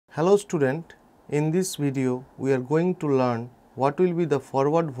Hello student, in this video we are going to learn what will be the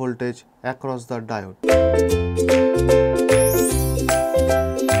forward voltage across the diode.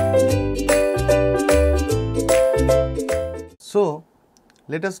 So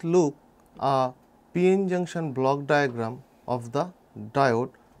let us look a PN junction block diagram of the diode.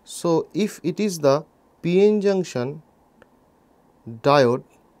 So if it is the PN junction diode,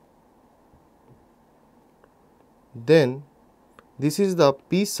 then this is the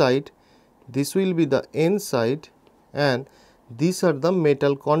P side, this will be the N side, and these are the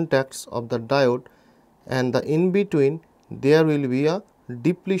metal contacts of the diode, and the in between there will be a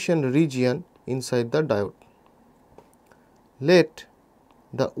depletion region inside the diode. Let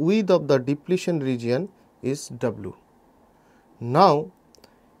the width of the depletion region is W. Now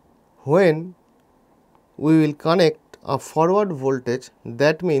when we will connect a forward voltage,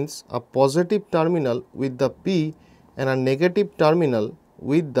 that means a positive terminal with the P and a negative terminal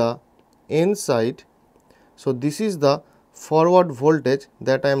with the N side. So this is the forward voltage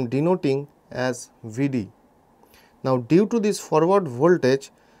that I am denoting as Vd. Now due to this forward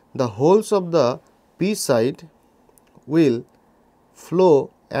voltage, the holes of the P side will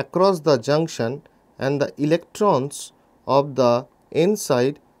flow across the junction and the electrons of the N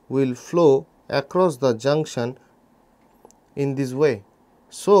side will flow across the junction in this way.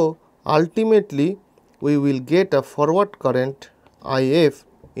 So ultimately we will get a forward current IF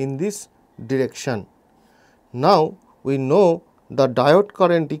in this direction. Now we know the diode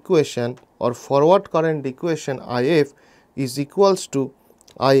current equation or forward current equation IF is equals to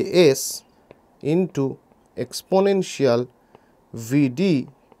IS into exponential Vd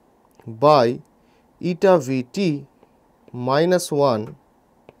by eta Vt minus 1.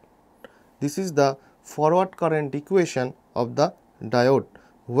 This is the forward current equation of the diode,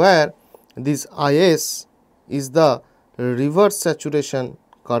 where this IS is the reverse saturation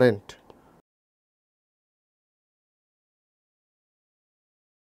current.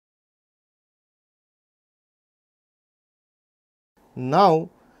 Now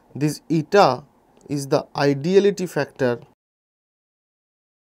this eta is the ideality factor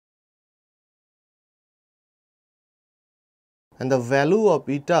and the value of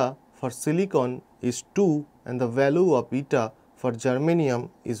eta for silicon is 2 and the value of eta for germanium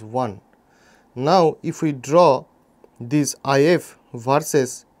is 1. Now if we draw this IF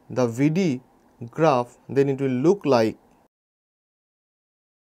versus the Vd graph, then it will look like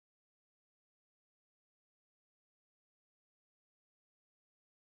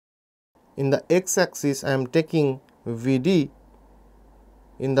in the x axis I am taking Vd,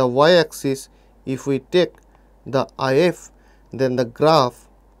 in the y axis if we take the IF, then the graph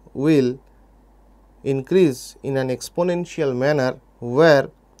will increase in an exponential manner, where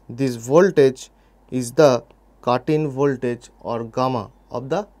this voltage is the cut-in voltage or gamma of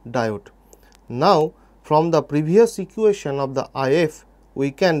the diode. Now from the previous equation of the IF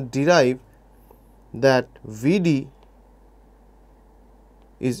we can derive that Vd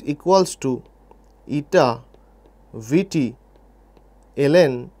is equals to eta Vt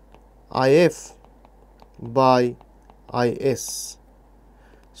ln IF by Is.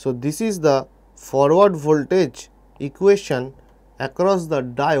 So this is the forward voltage equation across the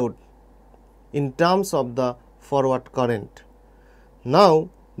diode in terms of the forward current. Now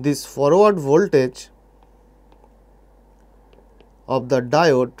this forward voltage of the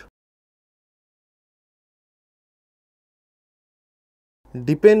diode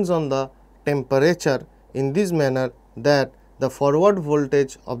depends on the temperature in this manner that the forward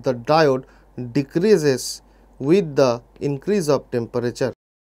voltage of the diode decreases with the increase of temperature.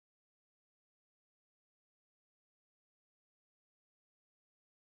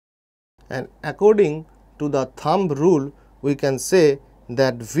 And according to the thumb rule, we can say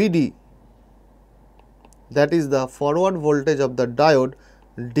that Vd, that is the forward voltage of the diode,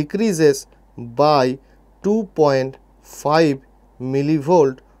 decreases by 2.5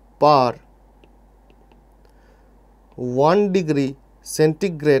 millivolt per 1 degree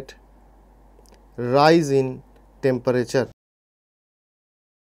centigrade rise in temperature.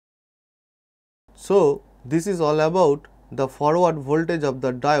 So this is all about the forward voltage of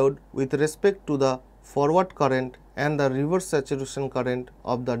the diode with respect to the forward current and the reverse saturation current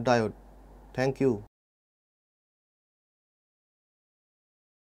of the diode. Thank you.